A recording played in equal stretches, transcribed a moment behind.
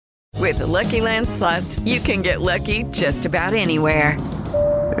With the Lucky Land Slots, you can get lucky just about anywhere.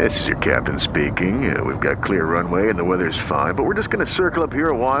 This is your captain speaking. We've got clear runway and the weather's fine, but we're just going to circle up here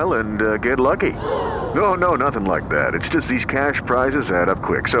a while and get lucky. No, nothing like that. It's just these cash prizes add up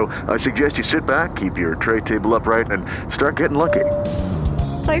quick. So I suggest you sit back, keep your tray table upright, and start getting lucky.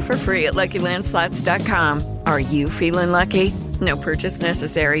 Play for free at LuckyLandSlots.com. Are you feeling lucky? No purchase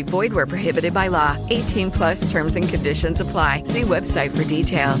necessary. Void where prohibited by law. 18+ terms and conditions apply. See website for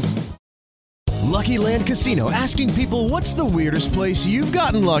details. Lucky Land Casino, asking people, what's the weirdest place you've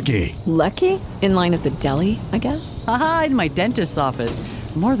gotten lucky? Lucky? In line at the deli, I guess? Aha, in my dentist's office.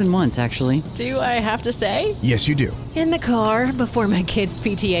 More than once, actually. Do I have to say? Yes, you do. In the car before my kids'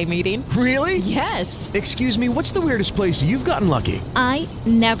 PTA meeting. Really? Yes. Excuse me, what's the weirdest place you've gotten lucky? I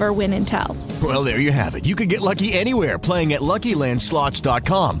never win and tell. Well, there you have it. You can get lucky anywhere, playing at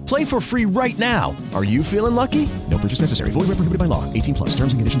LuckyLandSlots.com. Play for free right now. Are you feeling lucky? No purchase necessary. Void where prohibited by law. 18+.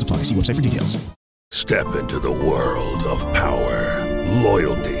 Terms and conditions apply. See website for details. Step into the world of power,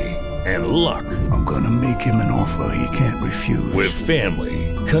 loyalty, and luck. I'm gonna make him an offer he can't refuse. With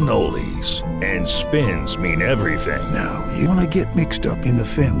family, cannolis, and spins mean everything. Now, you wanna get mixed up in the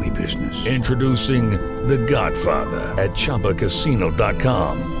family business. Introducing The Godfather at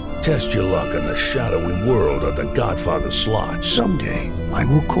ChumbaCasino.com. Test your luck in the shadowy world of The Godfather slot. Someday, I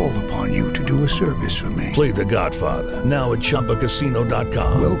will call upon you to do a service for me. Play The Godfather, now at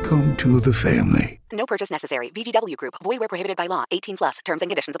ChumbaCasino.com. Welcome to the family. No purchase necessary. VGW Group. Void where prohibited by law. 18+. Terms and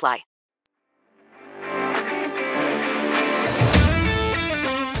conditions apply.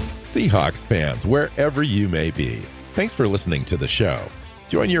 Seahawks fans, wherever you may be, thanks for listening to the show.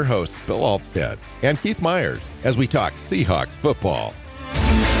 Join your hosts, Bill Alvstead and Keith Myers, as we talk Seahawks football.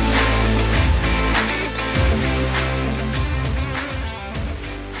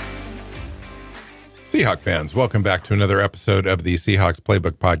 Seahawks fans, welcome back to another episode of the Seahawks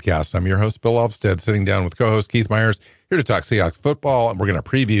Playbook podcast. I'm your host, Bill Alvstead, sitting down with co-host Keith Myers, here to talk Seahawks football, and we're going to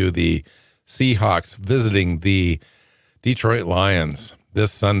preview the Seahawks visiting the Detroit Lions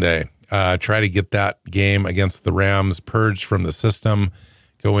this Sunday. Try to get that game against the Rams purged from the system,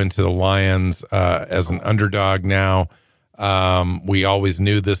 go into the Lions as an underdog now. We always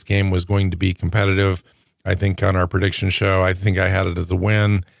knew this game was going to be competitive. I think on our prediction show, I think I had it as a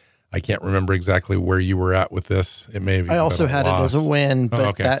win. I can't remember exactly where you were at with this. It may have I also had loss. it as a win,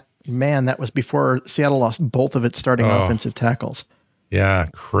 but that was before Seattle lost both of its starting offensive tackles. Yeah,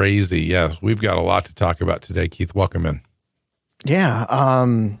 crazy. Yeah, we've got a lot to talk about today. Keith, welcome in. Yeah,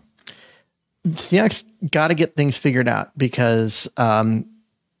 Seahawks got to get things figured out because the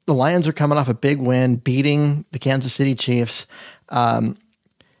Lions are coming off a big win, beating the Kansas City Chiefs. That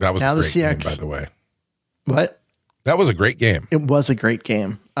was now a great game, by the way. What? That was a great game. It was a great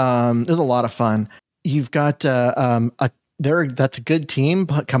game. There's a lot of fun. You've got that's a good team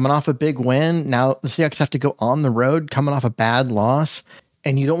coming off a big win. Now the Seahawks have to go on the road, coming off a bad loss,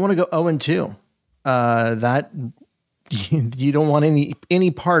 and you don't want to go 0-2. You don't want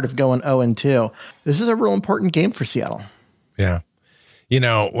any part of going 0-2. This is a real important game for Seattle. Yeah. You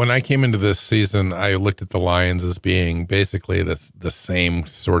know, when I came into this season, I looked at the Lions as being basically the same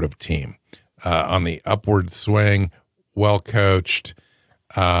sort of team. On the upward swing, well coached.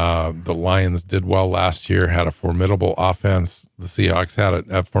 The Lions did well last year, had a formidable offense. The Seahawks had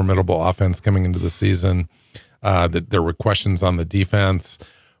a formidable offense coming into the season. There were questions on the defense,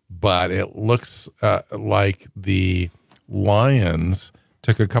 but it looks like the Lions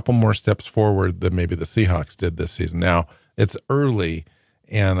took a couple more steps forward than maybe the Seahawks did this season. Now, it's early,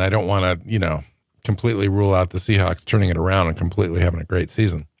 and I don't want to, completely rule out the Seahawks turning it around and completely having a great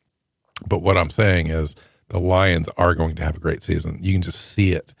season. But what I'm saying is the Lions are going to have a great season. You can just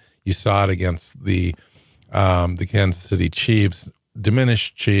see it. You saw it against the Kansas City Chiefs,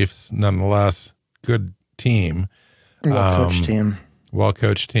 diminished Chiefs, nonetheless, good team. Well-coached team.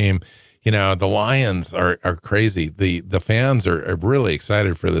 Well-coached team. The Lions are crazy. The fans are really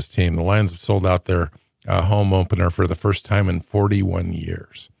excited for this team. The Lions have sold out their home opener for the first time in 41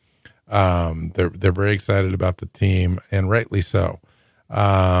 years. They're very excited about the team, and rightly so.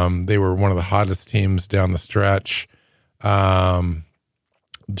 They were one of the hottest teams down the stretch. Jared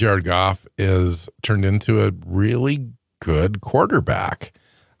Goff is turned into a really good quarterback.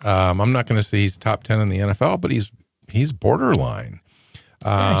 I'm not going to say he's top 10 in the NFL, but he's borderline.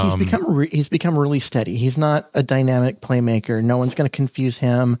 He's become really steady. He's not a dynamic playmaker. No one's going to confuse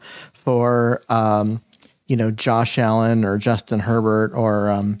him for Josh Allen or Justin Herbert or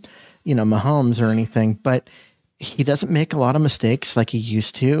Mahomes or anything, but he doesn't make a lot of mistakes like he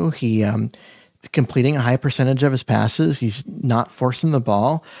used to. He completing a high percentage of his passes. He's not forcing the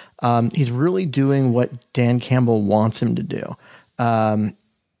ball. He's really doing what Dan Campbell wants him to do.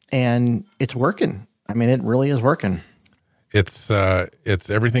 and it's working. I mean, it really is working. It's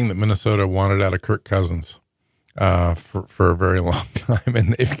everything that Minnesota wanted out of Kirk Cousins for a very long time,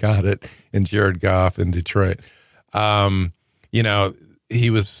 and they've got it in Jared Goff in Detroit. He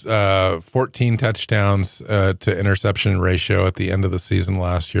was 14 touchdowns to interception ratio at the end of the season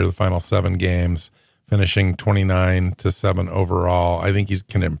last year, the final 7 games, finishing 29-7 overall. I think he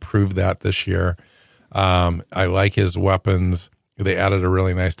can improve that this year. I like his weapons. They added a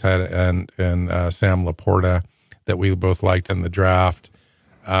really nice tight end in Sam Laporta that we both liked in the draft.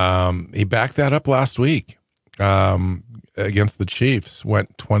 He backed that up last week against the Chiefs,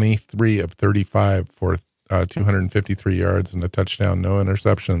 went 23 of 35 for 253 yards and a touchdown, no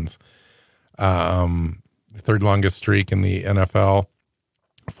interceptions. Third longest streak in the NFL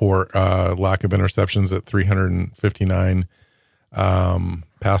for lack of interceptions at 359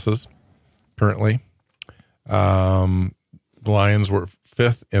 passes currently. The Lions were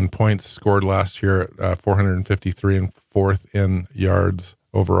 5th in points scored last year at 453 and 4th in yards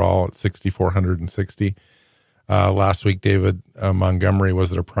overall at 6,460. Last week, David Montgomery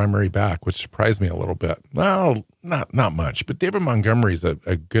was their primary back, which surprised me a little bit. Well, not much, but David Montgomery's a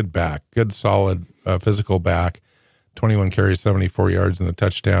good back, good, solid physical back. 21 carries, 74 yards, and a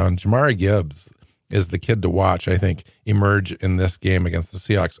touchdown. Jamari Gibbs is the kid to watch, I think, emerge in this game against the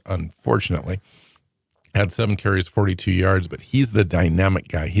Seahawks, unfortunately. Had 7 carries, 42 yards, but he's the dynamic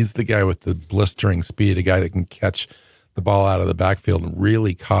guy. He's the guy with the blistering speed, a guy that can catch the ball out of the backfield and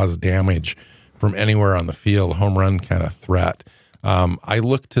really cause damage from anywhere on the field, home run kind of threat. I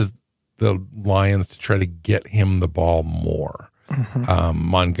look to the Lions to try to get him the ball more. Mm-hmm.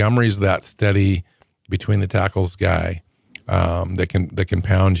 Montgomery's that steady between the tackles guy that can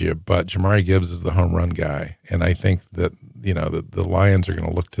pound you, but Jamari Gibbs is the home run guy, and I think that the Lions are going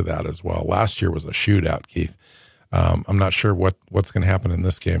to look to that as well. Last year was a shootout, Keith. I'm not sure what's going to happen in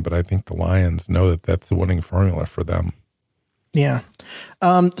this game, but I think the Lions know that that's the winning formula for them. Yeah.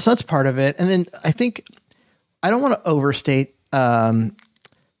 So that's part of it. And then I think I don't want to overstate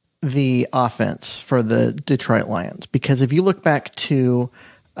the offense for the Detroit Lions, because if you look back to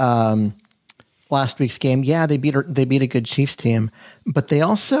last week's game, yeah, they beat a good Chiefs team, but they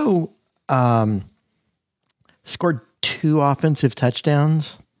also scored 2 offensive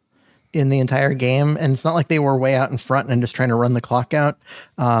touchdowns in the entire game. And it's not like they were way out in front and just trying to run the clock out.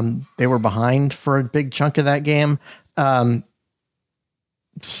 They were behind for a big chunk of that game.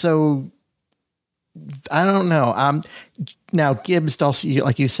 So I don't know. Now Gibbs also,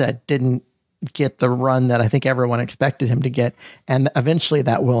 like you said, didn't get the run that I think everyone expected him to get, and eventually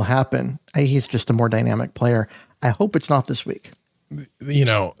that will happen. He's just a more dynamic player. I hope it's not this week.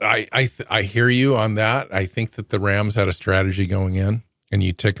 I hear you on that. I think that the Rams had a strategy going in, and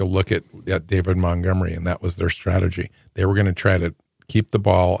you take a look at David Montgomery, and that was their strategy. They were going to try to keep the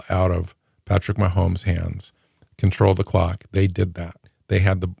ball out of Patrick Mahomes' hands, control the clock. They did that. They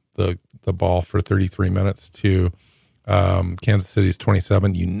had the ball for 33 minutes to Kansas City's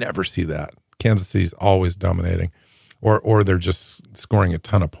 27. You never see that. Kansas City's always dominating, or they're just scoring a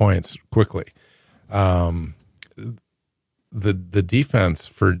ton of points quickly. The defense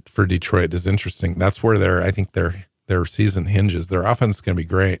for Detroit is interesting. That's where I think their season hinges. Their offense is going to be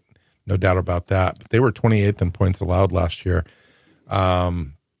great, no doubt about that. But they were 28th in points allowed last year,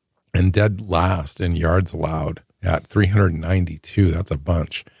 and dead last in yards allowed at 392. That's a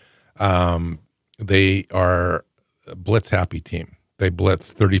bunch. They are a blitz happy team. They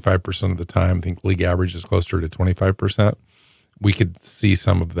blitz 35% of the time. I think league average is closer to 25%. We could see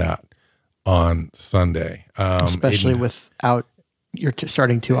some of that on Sunday. Especially without you're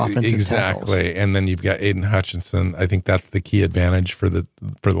starting 2 offensive tackles. Exactly. And then you've got Aiden Hutchinson. I think that's the key advantage for the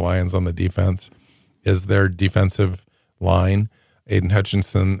Lions on the defense is their defensive line. Aiden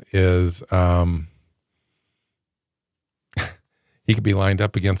Hutchinson is he could be lined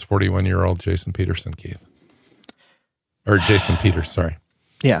up against 41-year-old Jason Peterson, Keith. Or Jason Peters, sorry.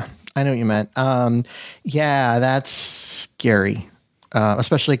 Yeah, I know what you meant. Yeah, that's scary.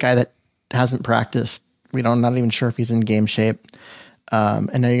 Especially a guy that hasn't practiced. Not even sure if he's in game shape.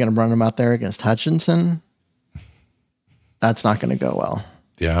 And now you're going to run him out there against Hutchinson. That's not going to go well.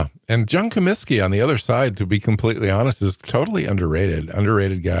 Yeah. And John Comiskey on the other side, to be completely honest, is totally underrated.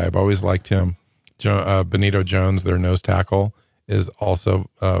 Underrated guy. I've always liked him. Benito Jones, their nose tackle, is also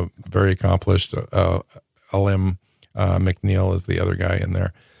very accomplished. Alim McNeil is the other guy in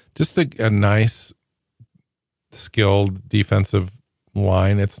there. Just a nice, skilled defensive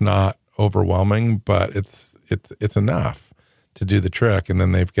line. It's not overwhelming, but it's enough to do the trick. And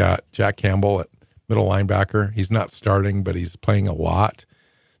then they've got Jack Campbell at middle linebacker. He's not starting, but he's playing a lot.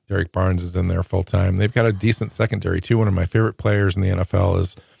 Derek Barnes is in there full time. They've got a decent secondary too. One of my favorite players in the NFL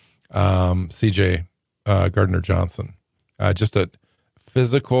is CJ Gardner-Johnson. Just a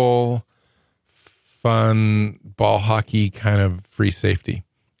physical, fun ball hockey kind of free safety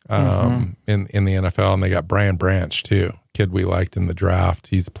in the NFL. And they got Brian Branch too, kid we liked in the draft.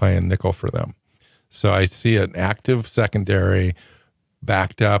 He's playing nickel for them. So I see an active secondary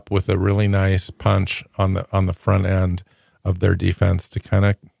backed up with a really nice punch on the front end of their defense to kind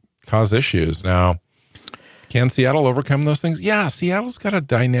of cause issues. Now, can Seattle overcome those things? Yeah, Seattle's got a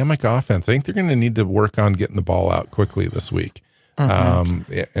dynamic offense. I think they're going to need to work on getting the ball out quickly this week. And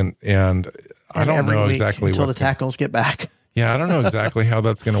I don't know exactly until the tackles get back. Yeah, I don't know exactly how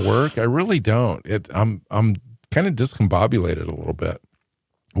that's going to work. I really don't. I'm kind of discombobulated a little bit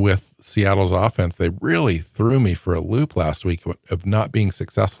with Seattle's offense. They really threw me for a loop last week of not being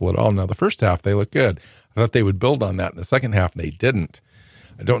successful at all. Now, the first half, they looked good. I thought they would build on that in the second half, and they didn't.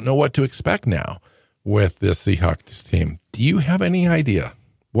 I don't know what to expect now with this Seahawks team. Do you have any idea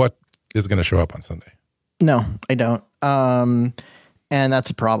what is going to show up on Sunday? No, I don't. And that's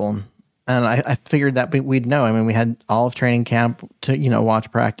a problem. And I figured that we'd know. I mean, we had all of training camp to,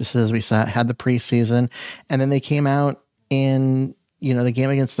 watch practices. We had the preseason, and then they came out in, the game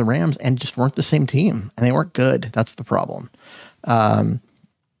against the Rams and just weren't the same team, and they weren't good. That's the problem. I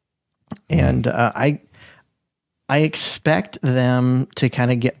expect them to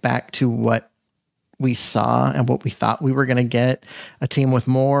kind of get back to what we saw and what we thought we were going to get, a team with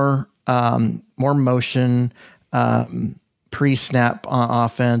more motion, pre-snap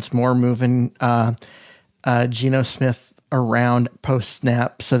offense, more moving Geno Smith around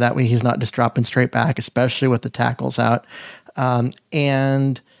post-snap so that way he's not just dropping straight back, especially with the tackles out.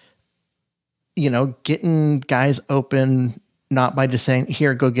 And getting guys open, not by just saying,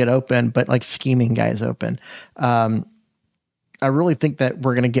 here, go get open, but like scheming guys open. I really think that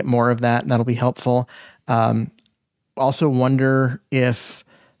we're going to get more of that, and that'll be helpful. Also wonder if,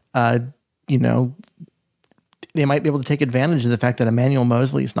 they might be able to take advantage of the fact that Emmanuel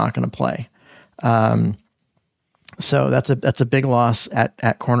Mosley is not going to play. So that's a big loss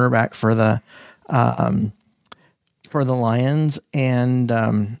at cornerback for the Lions. And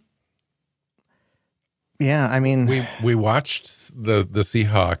I mean, we watched the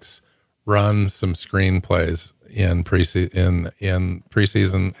Seahawks run some screenplays in preseason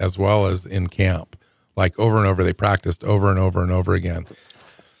as well as in camp, like over and over. They practiced over and over and over again.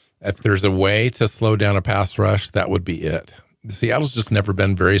 If there's a way to slow down a pass rush, that would be it. Seattle's just never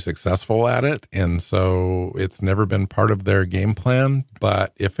been very successful at it, and so it's never been part of their game plan.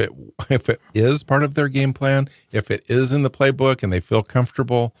 But if it is part of their game plan, if it is in the playbook and they feel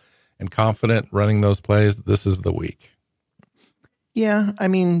comfortable and confident running those plays, this is the week. Yeah, I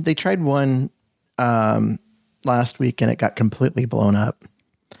mean, they tried one last week and it got completely blown up,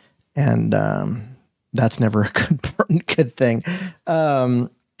 and that's never a good thing.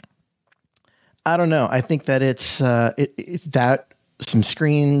 I don't know. I think that it's that some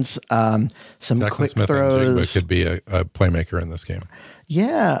screens, some Jackson quick Smith throws. And could be a playmaker in this game.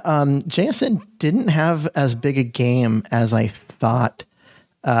 Yeah. JSN didn't have as big a game as I thought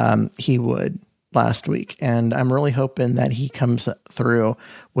he would last week. And I'm really hoping that he comes through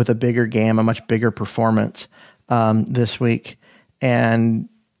with a bigger game, a much bigger performance this week. And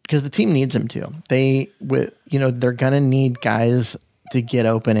because the team needs him to. They're going to need guys to get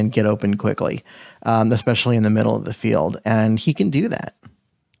open quickly, especially in the middle of the field. And he can do that.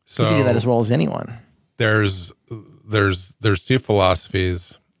 So he can do that as well as anyone. There's two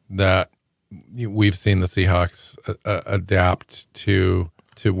philosophies that we've seen the Seahawks adapt to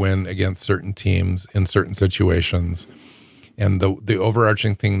win against certain teams in certain situations. And the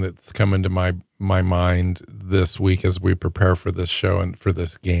overarching thing that's come into my mind this week as we prepare for this show and for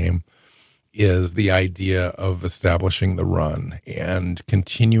this game is the idea of establishing the run and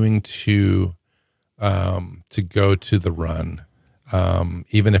continuing to go to the run,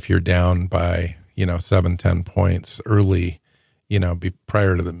 even if you're down by 7-10 points early,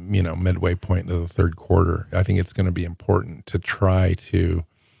 prior to the midway point of the third quarter. I think it's going to be important to try to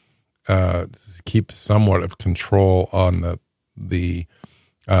keep somewhat of control on the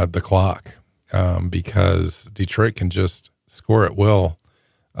clock, because Detroit can just score at will.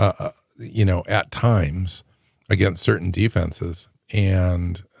 At times against certain defenses,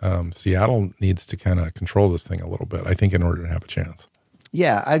 and Seattle needs to kind of control this thing a little bit, I think, in order to have a chance.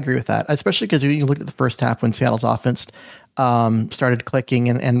 Yeah, I agree with that, especially because you look at the first half when Seattle's offense started clicking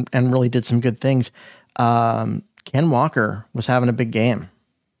and really did some good things. Ken Walker was having a big game,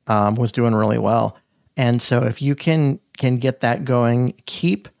 was doing really well. And so if you can get that going,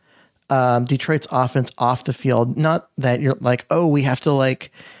 keep Detroit's offense off the field, not that you're like, oh, we have to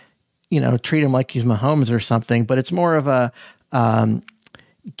treat him like he's Mahomes or something, but it's more of a,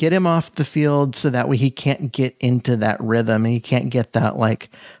 get him off the field so that way he can't get into that rhythm and he can't get that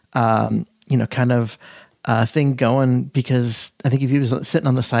kind of thing going, because I think if he was sitting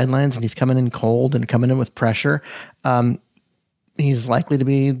on the sidelines and he's coming in cold and coming in with pressure, he's likely to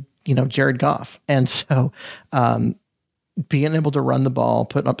be, Jared Goff. And so being able to run the ball,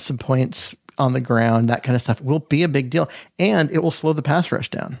 put up some points on the ground, that kind of stuff will be a big deal, and it will slow the pass rush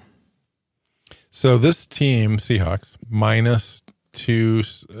down. So this team, Seahawks, minus 2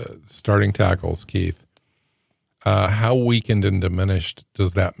 starting tackles, Keith, how weakened and diminished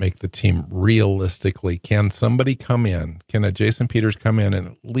does that make the team realistically? Can somebody come in? Can a Jason Peters come in and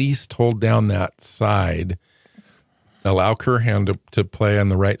at least hold down that side, allow Curhan to play on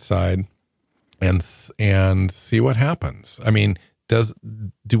the right side, and see what happens? I mean,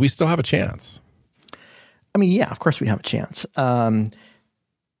 do we still have a chance? I mean, yeah, of course we have a chance. But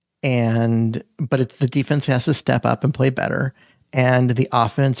it's the defense has to step up and play better, and the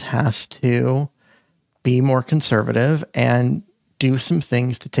offense has to be more conservative and do some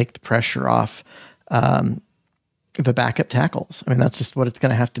things to take the pressure off the backup tackles. I mean, that's just what it's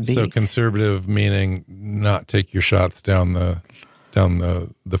going to have to be. So conservative meaning not take your shots down the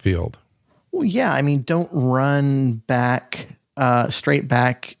field. Well, yeah. I mean, don't run back, straight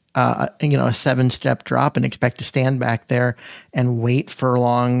back, a 7-step drop and expect to stand back there and wait for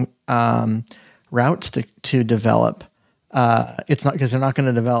long routes to develop. It's not, because they're not going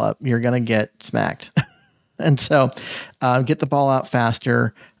to develop. You're going to get smacked. And so get the ball out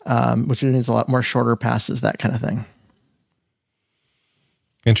faster, which means a lot more shorter passes, that kind of thing.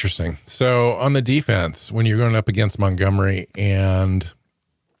 Interesting. So on the defense, when you're going up against Montgomery and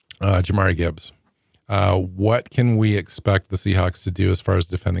Jamari Gibbs, what can we expect the Seahawks to do as far as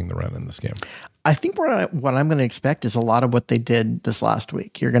defending the run in this game? I think what I'm going to expect is a lot of what they did this last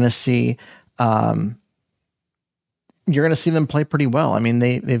week. You're going to see them play pretty well. I mean,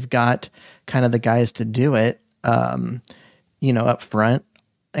 they've got kind of the guys to do it, up front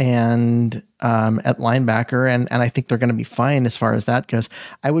and at linebacker, and I think they're going to be fine as far as that goes.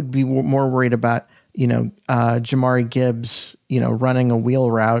 I would be more worried about Jamari Gibbs, running a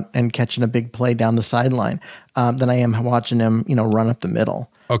wheel route and catching a big play down the sideline than I am watching him, run up the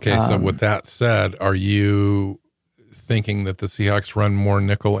middle. Okay, so with that said, are you thinking that the Seahawks run more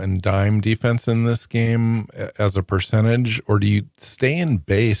nickel and dime defense in this game as a percentage, or do you stay in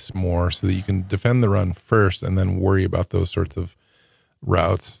base more so that you can defend the run first and then worry about those sorts of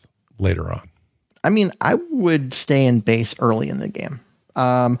routes later on? I mean, I would stay in base early in the game.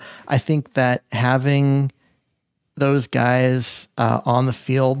 I think that having those guys on the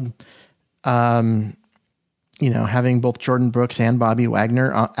field, having both Jordan Brooks and Bobby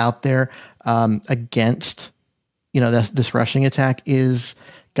Wagner out there against this rushing attack is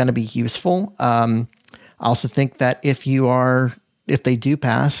going to be useful. I also think that if they do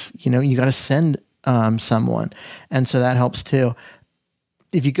pass, you got to send someone. And so that helps too.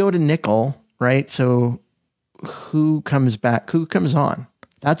 If you go to nickel, right? So who comes back? Who comes on?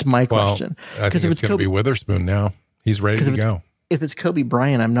 That's my question. I think it's going to be Witherspoon now. He's ready to go. If it's Kobe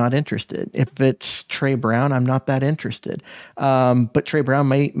Bryant, I'm not interested. If it's Trey Brown, I'm not that interested. But Trey Brown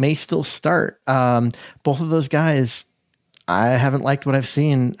may still start. Both of those guys, I haven't liked what I've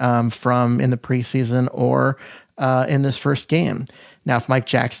seen from in the preseason or in this first game. Now, if Mike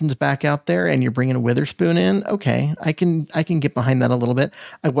Jackson's back out there and you're bringing Witherspoon in, okay, I can get behind that a little bit.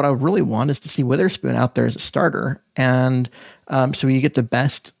 What I really want is to see Witherspoon out there as a starter, and so you get the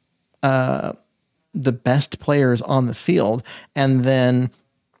best players on the field, and then,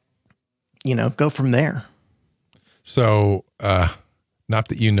 go from there. So, not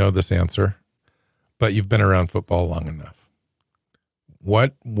that you know this answer, but you've been around football long enough.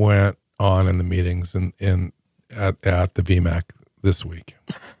 What went on in the meetings at the VMAC this week?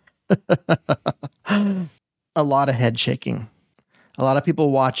 A lot of head shaking, a lot of people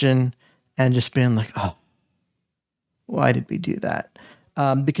watching and just being like, oh, why did we do that?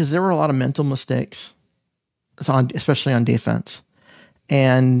 Because there were a lot of mental mistakes, especially on defense.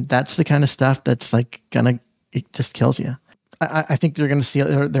 And that's the kind of stuff that's it just kills you. I think they're going to see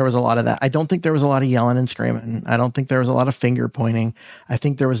there was a lot of that. I don't think there was a lot of yelling and screaming. I don't think there was a lot of finger pointing. I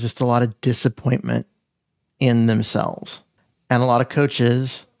think there was just a lot of disappointment in themselves. And a lot of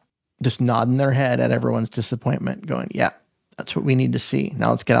coaches just nodding their head at everyone's disappointment, going, yeah, that's what we need to see. Now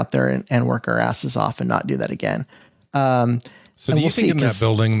let's get out there and work our asses off and not do that again. So do you think in that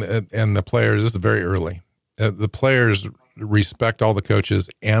building and the players, this is very early, the players respect all the coaches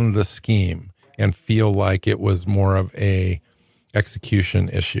and the scheme and feel like it was more of a execution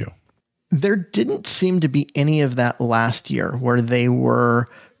issue? There didn't seem to be any of that last year where they were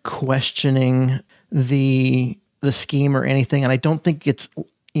questioning the scheme or anything. And I don't think it's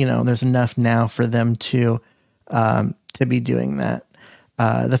there's enough now for them to be doing that.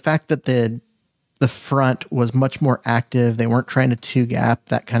 The fact that the front was much more active. They weren't trying to two gap,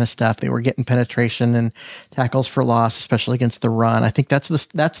 that kind of stuff. They were getting penetration and tackles for loss, especially against the run. I think that's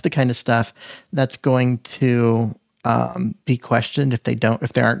the kind of stuff that's going to be questioned if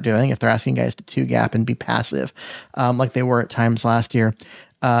they're asking guys to two gap and be passive, like they were at times last year.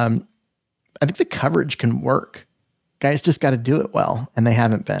 I think the coverage can work. Guys just got to do it well, and they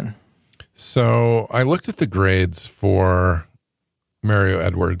haven't been. So I looked at the grades for Mario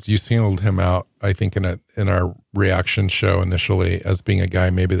Edwards. You singled him out, I think, in our reaction show initially as being a guy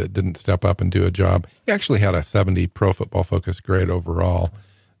maybe that didn't step up and do a job. He actually had a 70 Pro Football Focus grade overall.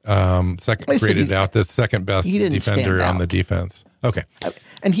 Graded out the second best defender on the defense. Okay,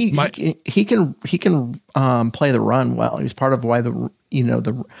 and he can play the run well. He's part of why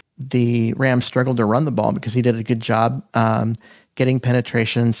the Rams struggled to run the ball, because he did a good job getting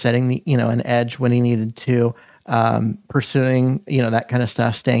penetration, setting an edge when he needed to. Pursuing, that kind of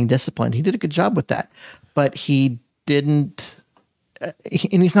stuff, staying disciplined. He did a good job with that, but he didn't, and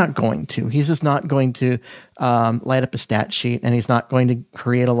he's not going to. He's just not going to light up a stat sheet, and he's not going to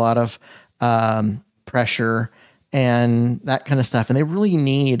create a lot of pressure and that kind of stuff. And they really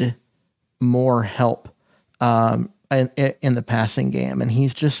need more help in the passing game,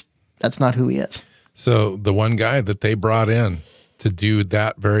 and that's not who he is. So the one guy that they brought in to do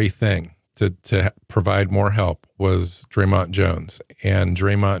that very thing, to provide more help, was Draymond Jones. And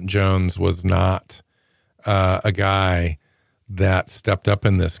Draymond Jones was not a guy that stepped up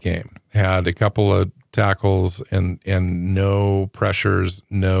in this game. Had a couple of tackles and no pressures,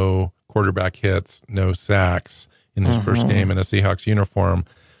 no quarterback hits, no sacks in his first game in a Seahawks uniform.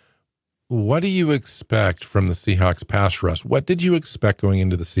 What do you expect from the Seahawks pass rush? What did you expect going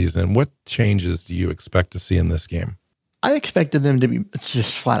into the season? What changes do you expect to see in this game? I expected them to be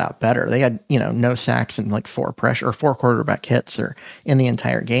just flat out better. They had, no sacks and like four quarterback hits or in the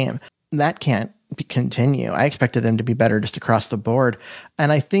entire game. That can't continue. I expected them to be better just across the board.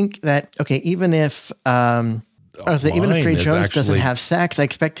 And I think that, even if Dre Jones doesn't have sacks, I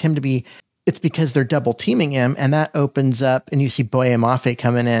expect him to be, it's because they're double teaming him, and that opens up, and you see Boye Mafe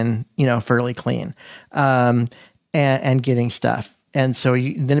coming in, fairly clean, and getting stuff. And so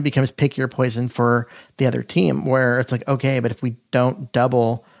then it becomes pick your poison for the other team, where it's like, okay, but if we don't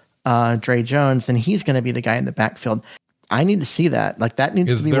double Dre Jones, then he's going to be the guy in the backfield. I need to see that. Like, that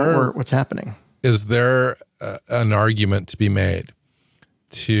needs to be what's happening. Is there an argument to be made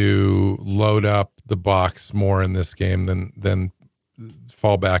to load up the box more in this game than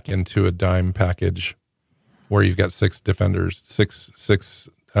fall back into a dime package where you've got six defenders, six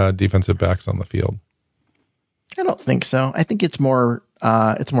defensive backs on the field? I don't think so. I think it's more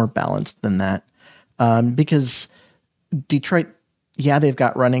balanced than that, because Detroit, they've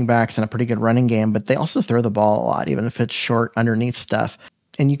got running backs and a pretty good running game, but they also throw the ball a lot, even if it's short underneath stuff.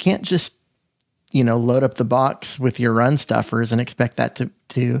 And you can't just load up the box with your run stuffers and expect that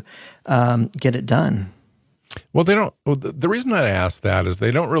to get it done. Well, they don't. The reason that I ask that is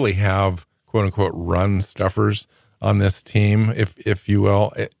they don't really have quote unquote run stuffers on this team, if you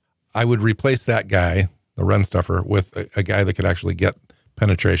will. I would replace that guy, the run stuffer, with a guy that could actually get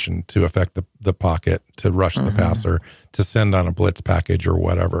penetration to affect the pocket, to rush the passer, to send on a blitz package or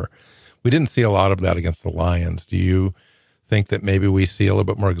whatever. We didn't see a lot of that against the Lions. Do you think that maybe we see a little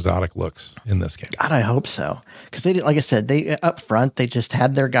bit more exotic looks in this game? God, I hope so. Because they did, like I said, they up front, they just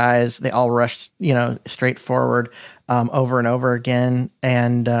had their guys. They all rushed, straight forward over and over again,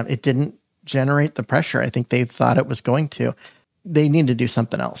 and it didn't generate the pressure I think they thought it was going to. They need to do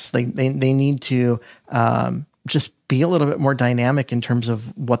something else. They need to just be a little bit more dynamic in terms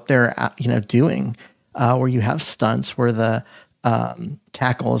of what they're doing. Where you have stunts where the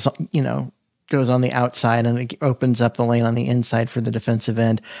tackle is goes on the outside and it opens up the lane on the inside for the defensive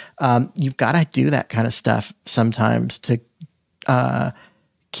end. You've got to do that kind of stuff sometimes to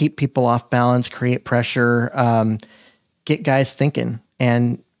keep people off balance, create pressure, get guys thinking,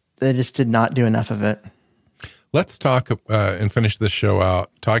 and they just did not do enough of it. Let's talk and finish this show out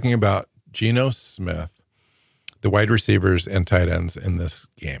talking about Geno Smith, the wide receivers and tight ends in this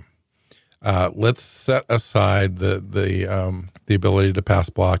game. Let's set aside the ability to pass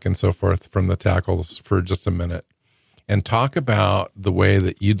block and so forth from the tackles for just a minute and talk about the way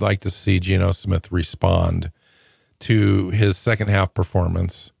that you'd like to see Geno Smith respond to his second half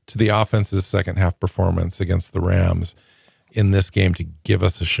performance, to the offense's second half performance against the Rams in this game to give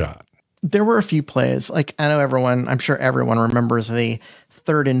us a shot. There were a few plays, like I'm sure everyone remembers the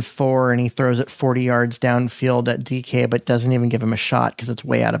 3rd and 4, and he throws it 40 yards downfield at DK, but doesn't even give him a shot because it's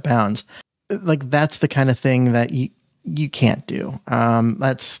way out of bounds. Like, that's the kind of thing that you can't do.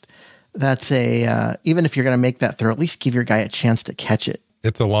 That's a even if you're going to make that throw, at least give your guy a chance to catch it.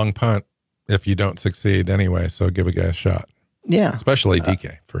 It's a long punt if you don't succeed anyway, so give a guy a shot. Yeah. Especially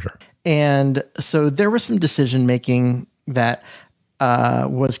DK, for sure. And so there was some decision making that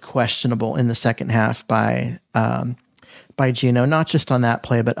was questionable in the second half by Geno, not just on that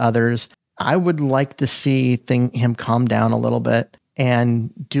play, but others. I would like to see him calm down a little bit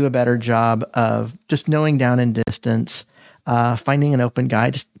and do a better job of just knowing down and distance, finding an open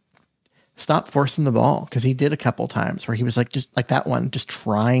guy, just stop forcing the ball, because he did a couple times where he was like, just like that one, just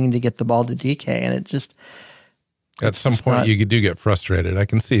trying to get the ball to DK, and it just at some point you do get frustrated. I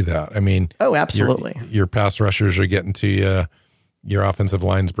can see that. I mean, oh, absolutely. Your pass rushers are getting to you. Your offensive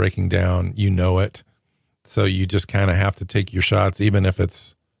line's breaking down. You know it. So you just kind of have to take your shots, even if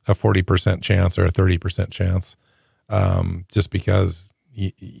it's a 40% chance or a 30% chance, just because,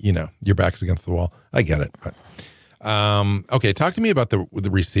 you know, your back's against the wall. I get it. But, okay, talk to me about the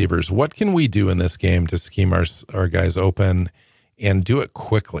receivers. What can we do in this game to scheme our guys open and do it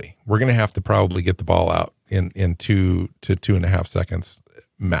quickly? We're going to have to probably get the ball out in 2 to 2.5 seconds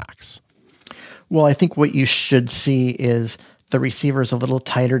max. Well, I think what you should see is the receivers a little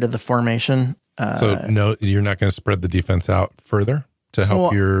tighter to the formation. So no, you're not going to spread the defense out further to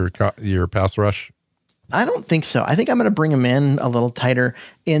help your pass rush? I don't think so. I think I'm going to bring them in a little tighter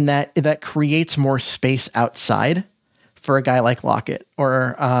in that creates more space outside for a guy like Lockett,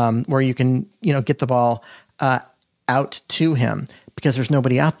 or where you can, you know, get the ball out to him because there's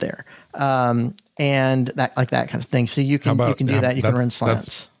nobody out there. And that kind of thing. So you can do that. You can run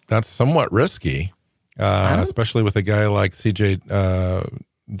slants. That's somewhat risky, especially with a guy like CJ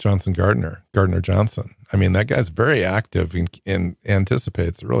Gardner Johnson. I mean, that guy's very active and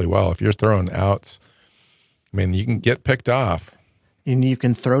anticipates really well. If you're throwing outs, I mean, you can get picked off. And you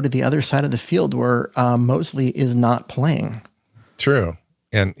can throw to the other side of the field where Mosley is not playing. True.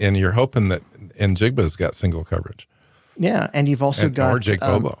 And you're hoping that Njigba's got single coverage. Yeah, and you've also got or Jake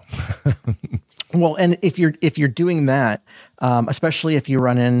Bobo. Well, and if you're doing that, especially if you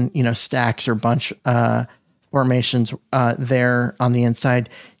run in, you know, stacks or bunch formations there on the inside,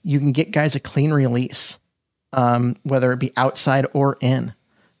 you can get guys a clean release, whether it be outside or in.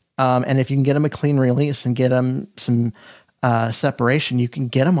 And if you can get them a clean release and get them some separation, you can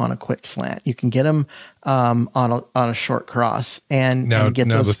get them on a quick slant. You can get them on a short cross and get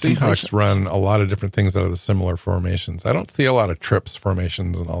those. The Seahawks run a lot of different things out of the similar formations. I don't see a lot of trips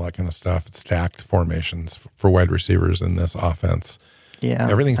formations and all that kind of stuff. It's stacked formations for wide receivers in this offense. Yeah,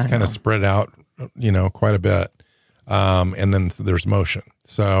 everything's kind of spread out, you know, quite a bit. And then there's motion.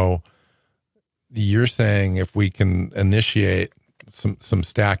 So you're saying if we can initiate some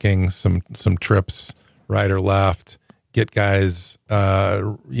stacking, some trips right or left, get guys,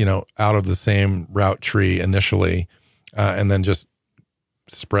 you know, out of the same route tree initially, and then just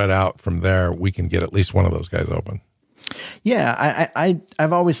spread out from there, we can get at least one of those guys open. Yeah,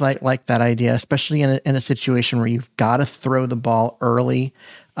 I've always liked that idea, especially in a situation where you've got to throw the ball early,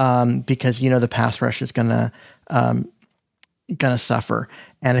 because you know the pass rush is gonna suffer.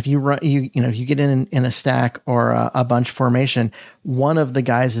 And if you run, you get in a stack or a bunch formation, one of the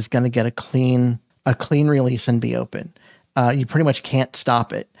guys is going to get a clean release and be open. You pretty much can't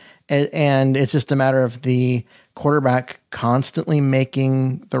stop it. And it's just a matter of the quarterback constantly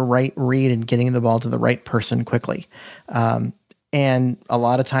making the right read and getting the ball to the right person quickly. And a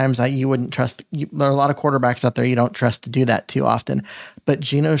lot of times you wouldn't trust, there are a lot of quarterbacks out there you don't trust to do that too often. But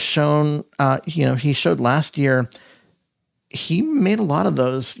Geno's shown, he showed last year, he made a lot of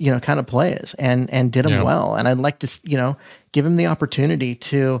those, kind of plays and did them well. And I'd like to, give him the opportunity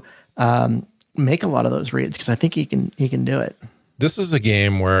to make a lot of those reads because I think he can do it. This is a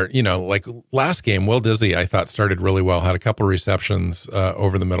game where, like last game, Will Disley, I thought started really well, had a couple of receptions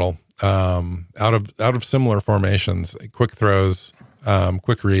over the middle, out of similar formations, quick throws,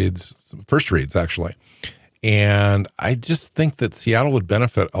 quick reads, first reads actually. And I just think that Seattle would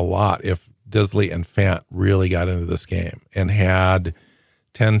benefit a lot if Disley and Fant really got into this game and had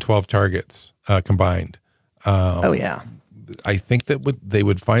 10, 12 targets combined. I think that they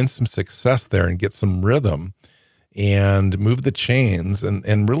would find some success there and get some rhythm and move the chains.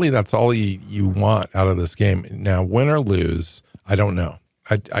 And really that's all you want out of this game. Now, win or lose, I don't know.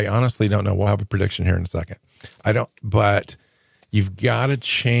 I honestly don't know. We'll have a prediction here in a second. But you've got to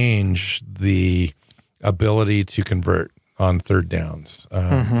change the ability to convert on third downs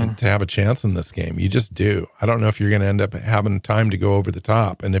and to have a chance in this game. You just do. I don't know if you're going to end up having time to go over the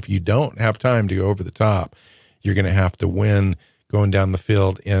top. And if you don't have time to go over the top, you're going to have to win going down the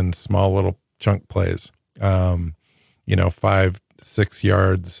field in small little chunk plays. 5, 6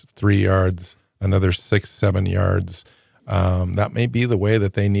 yards, 3 yards, another 6-7 yards, that may be the way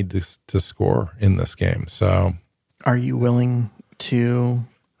that they need to score in this game. So, are you willing to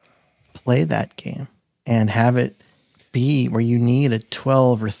play that game and have it be where you need a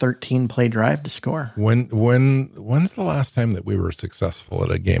 12 or 13 play drive to score? When's the last time that we were successful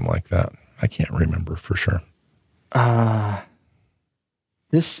at a game like that? I can't remember for sure.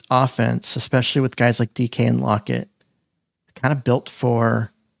 This offense, especially with guys like DK and Lockett, kind of built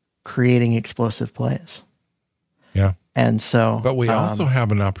for creating explosive plays. Yeah. And so, but we also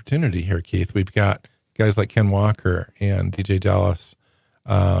have an opportunity here, Keith. We've got guys like Ken Walker and DJ Dallas,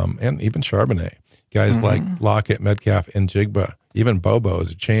 and even Charbonnet. Guys like Lockett, Metcalf, and Jigba. Even Bobo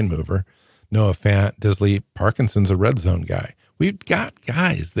is a chain mover. Noah Fant, Disley, Parkinson's a red zone guy. We've got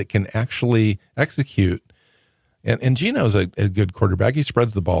guys that can actually execute. And Gino's a good quarterback. He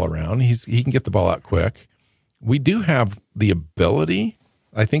spreads the ball around. He can get the ball out quick. We do have the ability,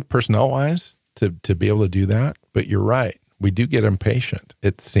 I think, personnel-wise, to be able to do that. But you're right. We do get impatient,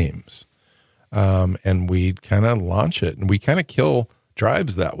 it seems. And we kind of launch it. And we kind of kill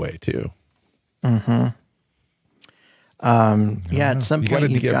drives that way, too. Mm-hmm. Yeah, at some point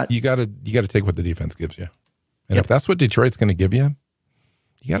you got to take what the defense gives you. And if that's what Detroit's going to give you,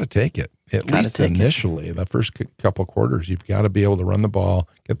 you got to take it. At least initially, the first couple quarters, you've got to be able to run the ball,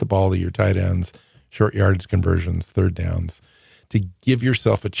 get the ball to your tight ends, short yardage conversions, third downs, to give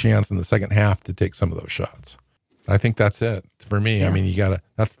yourself a chance in the second half to take some of those shots. I think that's it for me. Yeah. I mean,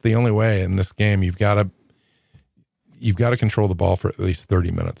 that's the only way in this game. You've got to control the ball for at least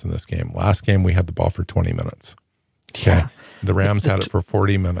 30 minutes in this game. Last game, we had the ball for 20 minutes. Okay. Yeah. The Rams had it for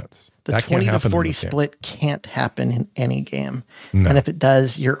 40 minutes. The that 20 to 40 split can't happen in any game. No. And if it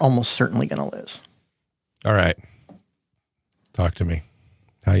does, you're almost certainly going to lose. All right. Talk to me.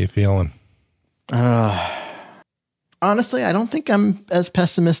 How you feeling? Honestly, I don't think I'm as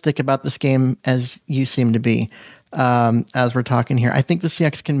pessimistic about this game as you seem to be. As we're talking here, I think the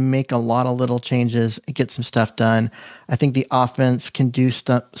Seahawks can make a lot of little changes and get some stuff done. I think the offense can do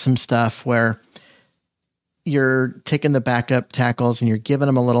some stuff where you're taking the backup tackles and you're giving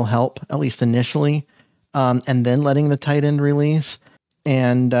them a little help, at least initially, and then letting the tight end release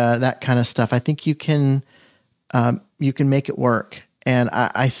and that kind of stuff. I think you can make it work. And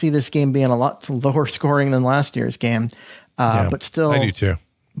I see this game being a lot lower scoring than last year's game, but still, I do too.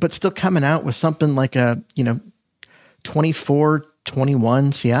 But still coming out with something like a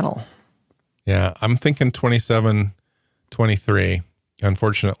 24-21 Seattle. Yeah, I'm thinking 27-23.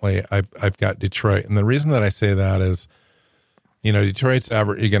 Unfortunately, I've got Detroit, and the reason that I say that is, Detroit's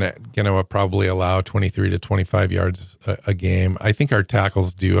average. You're gonna probably allow 23 to 25 yards a game. I think our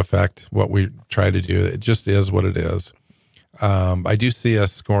tackles do affect what we try to do. It just is what it is. I do see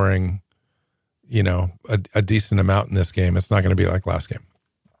us scoring, a decent amount in this game. It's not going to be like last game.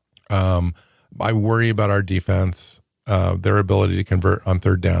 I worry about our defense, their ability to convert on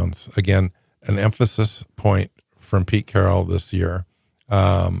third downs. Again, an emphasis point from Pete Carroll this year.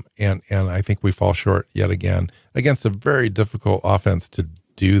 And I think we fall short yet again against a very difficult offense to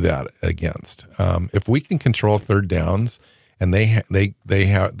do that against. If we can control third downs and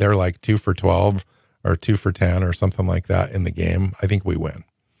they're like 2 for 12 or 2 for 10 or something like that in the game, I think we win.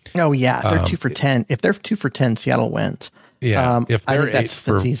 Oh yeah. They're 2 for 10. If they're 2 for 10, Seattle wins. Yeah. If they're 8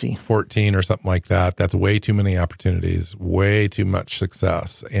 for easy. 14 or something like that, that's way too many opportunities, way too much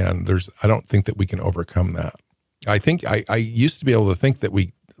success. And I don't think that we can overcome that. I think I used to be able to think that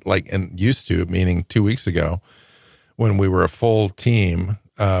we meaning 2 weeks ago when we were a full team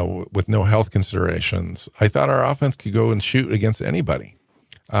with no health considerations, I thought our offense could go and shoot against anybody.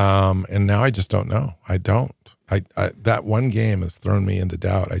 And now I just don't know. I don't. That one game has thrown me into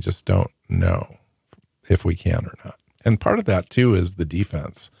doubt. I just don't know if we can or not. And part of that too is the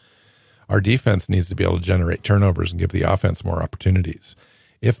defense. Our defense needs to be able to generate turnovers and give the offense more opportunities.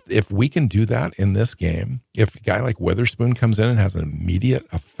 If we can do that in this game, if a guy like Witherspoon comes in and has an immediate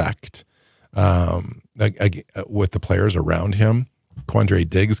effect with the players around him, Quandre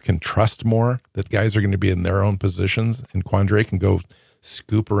Diggs can trust more that guys are going to be in their own positions, and Quandre can go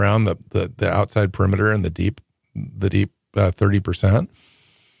scoop around the outside perimeter and the deep 30%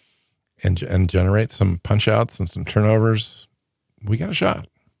 and generate some punch outs and some turnovers. We got a shot,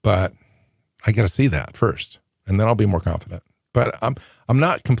 but I got to see that first, and then I'll be more confident. But I'm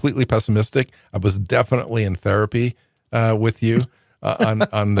not completely pessimistic. I was definitely in therapy with you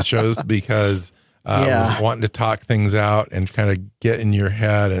on the shows because I was wanting to talk things out and kind of get in your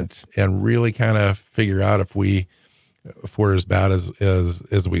head and really kind of figure out if we're as bad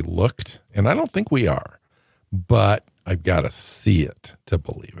as we looked. And I don't think we are, but I've got to see it to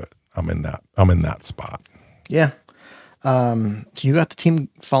believe it. I'm in that spot. Yeah. So you got the team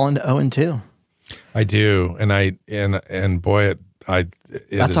falling to 0-2. I do, and boy,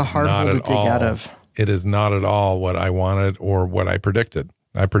 that's a hard hole to dig out of. It is not at all what I wanted or what I predicted.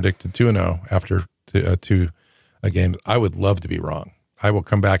 I predicted 2-0 after two games. I would love to be wrong. I will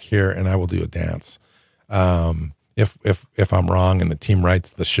come back here and I will do a dance. If I'm wrong and the team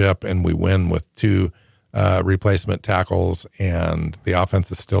rights the ship and we win with 2 replacement tackles and the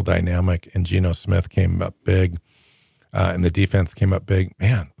offense is still dynamic and Geno Smith came up big and the defense came up big,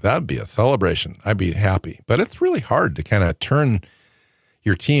 man, that'd be a celebration. I'd be happy. But it's really hard to kind of turn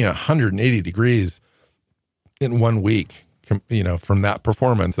your team 180 degrees in 1 week, from that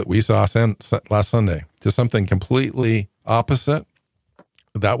performance that we saw last Sunday to something completely opposite.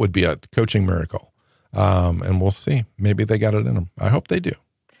 That would be a coaching miracle. And we'll see. Maybe they got it in them. I hope they do.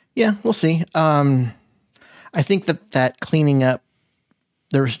 Yeah, we'll see. I think that cleaning up,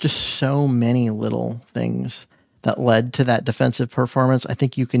 there was just so many little things that led to that defensive performance. I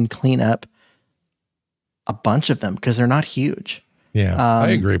think you can clean up a bunch of them because they're not huge. Yeah, I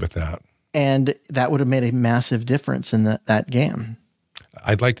agree with that. And that would have made a massive difference in that game.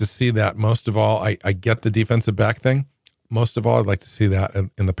 I'd like to see that most of all. I get the defensive back thing. Most of all, I'd like to see that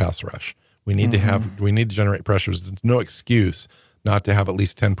in the pass rush. We need to generate pressures. There's no excuse not to have at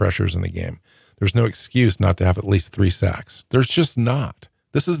least 10 pressures in the game. There's no excuse not to have at least 3 sacks. There's just not.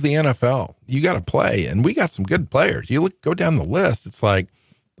 This is the NFL. You got to play, and we got some good players. You go down the list. It's like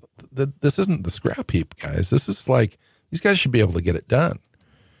this isn't the scrap heap, guys. This is like these guys should be able to get it done,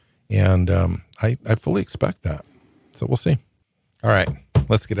 and I fully expect that. So we'll see. All right,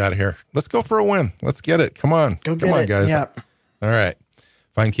 let's get out of here. Let's go for a win. Let's get it. Come on, come on, guys. Yep. All right.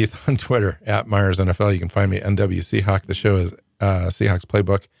 Find Keith on Twitter at Myers NFL. You can find me at NW Seahawk. The show is Seahawks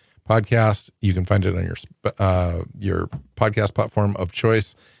Playbook podcast. You can find it on your podcast platform of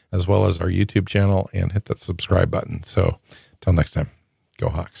choice, as well as our YouTube channel, and hit that subscribe button. So until next time, go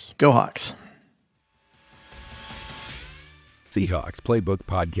Hawks. Go Hawks. Seahawks Playbook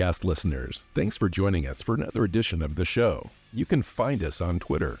podcast listeners, thanks for joining us for another edition of the show. You can find us on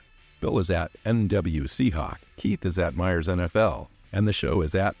Twitter. Bill is at NW Seahawk. Keith is at Myers NFL. And the show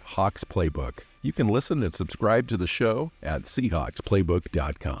is at Hawks Playbook. You can listen and subscribe to the show at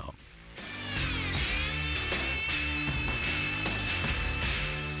SeahawksPlaybook.com.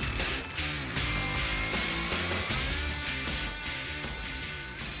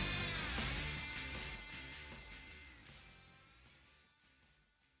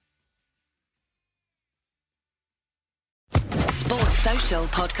 Sports Social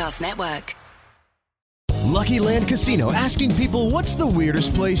Podcast Network. Lucky Land Casino, asking people, what's the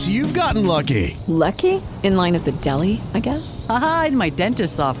weirdest place you've gotten lucky? Lucky? In line at the deli, I guess? Aha, in my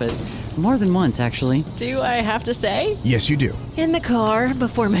dentist's office. More than once, actually. Do I have to say? Yes, you do. In the car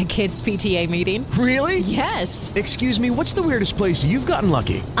before my kids' PTA meeting. Really? Yes. Excuse me, what's the weirdest place you've gotten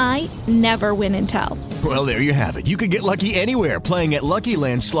lucky? I never win and tell. Well, there you have it. You can get lucky anywhere, playing at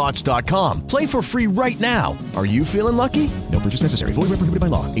LuckyLandSlots.com. Play for free right now. Are you feeling lucky? No purchase necessary. Void where prohibited by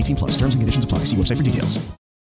law. 18+. Terms and conditions apply. See website for details.